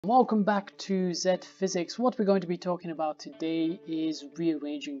Welcome back to Z Physics. What we're going to be talking about today is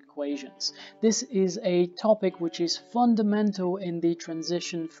rearranging equations. This is a topic which is fundamental in the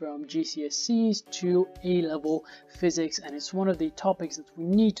transition from GCSEs to A-level physics, and it's one of the topics that we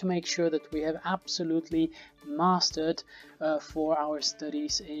need to make sure that we have absolutely mastered for our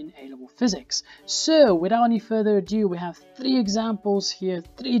studies in A-level physics. So without any further ado, we have three examples here,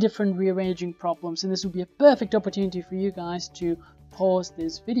 three different rearranging problems, and this will be a perfect opportunity for you guys to pause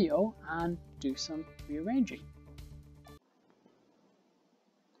this video and do some rearranging.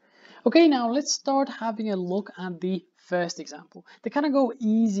 Okay, now let's start having a look at the first example. They kind of go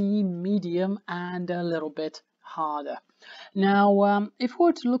easy, medium, and a little bit harder. Now, if we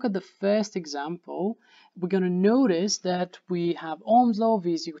were to look at the first example, we're going to notice that we have Ohm's law,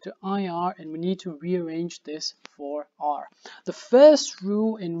 V is equal to IR, and we need to rearrange this for R. The first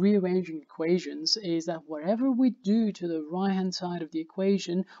rule in rearranging equations is that whatever we do to the right-hand side of the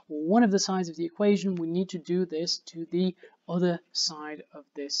equation, or one of the sides of the equation, we need to do this to the other side of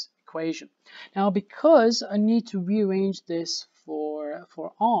this equation. Now, because I need to rearrange this for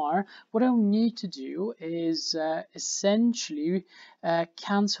R, what I'll need to do is essentially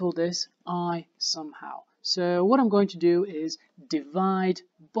cancel this I somehow. So what I'm going to do is divide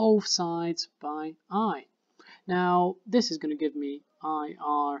both sides by I. Now this is going to give me IR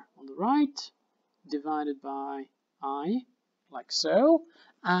on the right divided by I, like so,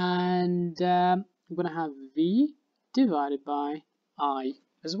 and I'm going to have V divided by I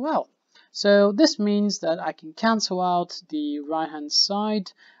as well. So this means that I can cancel out the right-hand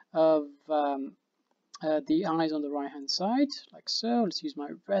side of the i's on the right-hand side, like so. Let's use my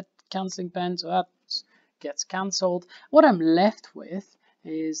red cancelling pen, so that gets cancelled. What I'm left with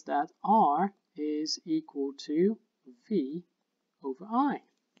is that R is equal to V over I.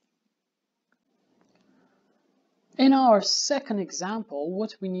 In our second example,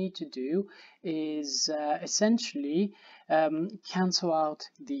 what we need to do is essentially cancel out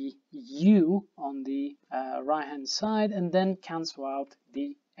the U on the right-hand side and then cancel out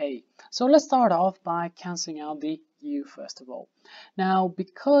the A. So let's start off by cancelling out the U first of all. Now,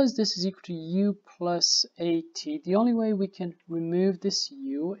 because this is equal to U plus AT, the only way we can remove this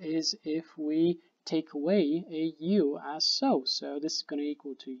U is if we take away a U as so. So this is going to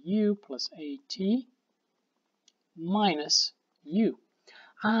equal to U plus AT minus U,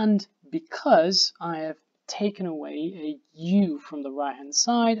 and because I have taken away a U from the right hand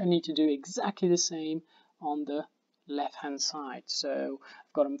side, I need to do exactly the same on the left hand side. So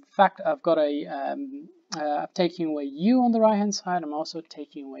I'm taking away U on the right hand side. I'm also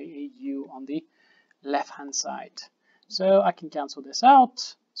taking away a U on the left hand side, so I can cancel this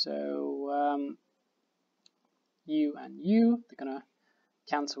out. So U and U, they're gonna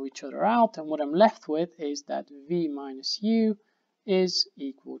cancel each other out, and what I'm left with is that V minus U is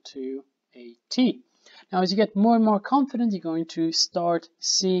equal to AT. Now, as you get more and more confident, you're going to start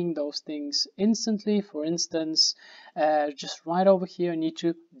seeing those things instantly. For instance, just right over here, I need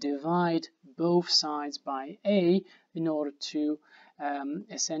to divide both sides by A in order to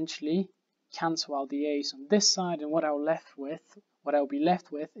essentially cancel out the A's on this side, and what I'll be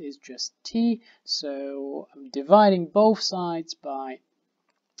left with is just T. So I'm dividing both sides by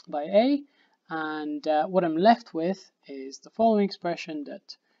A, and what I'm left with is the following expression,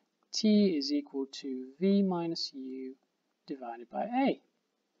 that T is equal to V minus U divided by A.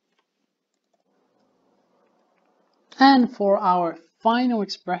 And for our final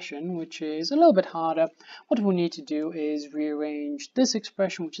expression, which is a little bit harder, what we need to do is rearrange this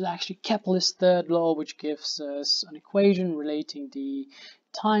expression, which is actually Kepler's third law, which gives us an equation relating the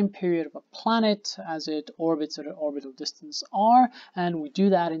time period of a planet as it orbits at an orbital distance r, and we do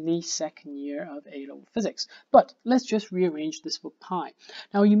that in the second year of A-level physics. But let's just rearrange this for pi.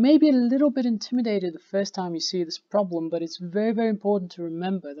 Now, you may be a little bit intimidated the first time you see this problem, but it's very, very important to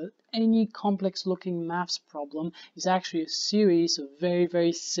remember that any complex looking maths problem is actually a series of very,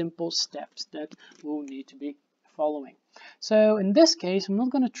 very simple steps that we'll need to be following. So in this case, I'm not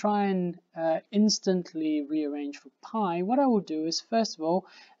going to try and instantly rearrange for pi. What I will do is, first of all,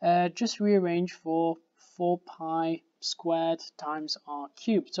 just rearrange for 4 pi squared times r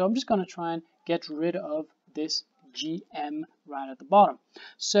cubed. So I'm just going to try and get rid of this gm right at the bottom.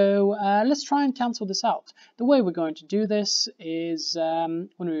 So let's try and cancel this out. The way we're going to do this is, when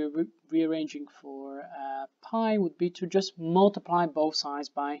we're rearranging for pi, would be to just multiply both sides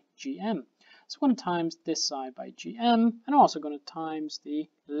by gm. So I'm going to times this side by gm, and I'm also going to times the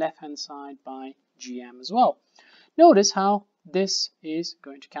left-hand side by gm as well. Notice how this is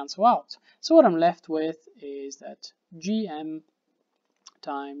going to cancel out. So what I'm left with is that gm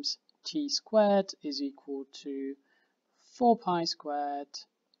times t squared is equal to 4 pi squared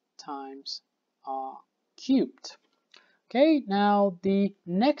times r cubed. Okay, now the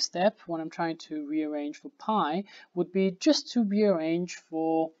next step when I'm trying to rearrange for pi would be just to rearrange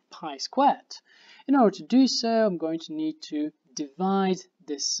for pi squared. In order to do so, I'm going to need to divide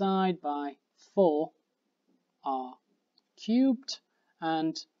this side by 4r cubed,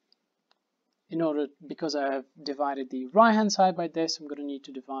 and because I have divided the right hand side by this, I'm going to need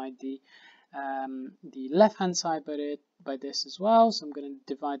to divide the left hand side by this as well. So I'm going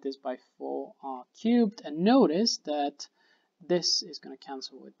to divide this by 4r cubed, and notice that this is going to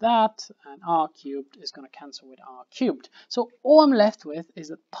cancel with that, and r cubed is going to cancel with r cubed. So all I'm left with is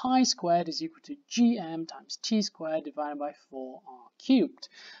that pi squared is equal to gm times t squared divided by 4r cubed.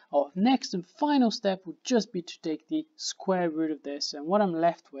 Our next and final step would just be to take the square root of this, and what I'm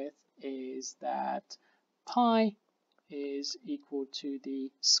left with is that pi is equal to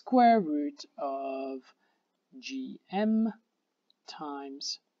the square root of gm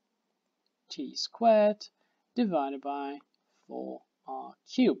times t squared divided by 4r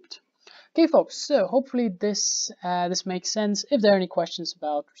cubed. Okay, folks, so hopefully this makes sense. If there are any questions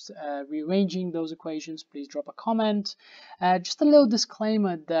about rearranging those equations, please drop a comment. Just a little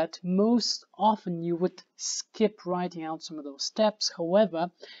disclaimer that most often you would skip writing out some of those steps,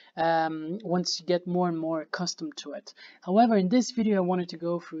 however, once you get more and more accustomed to it. However, in this video I wanted to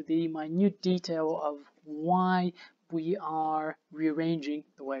go through the minute detail of why we are rearranging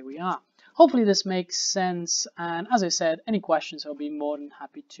the way we are. Hopefully this makes sense, and as I said, any questions I'll be more than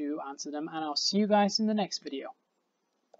happy to answer them, and I'll see you guys in the next video.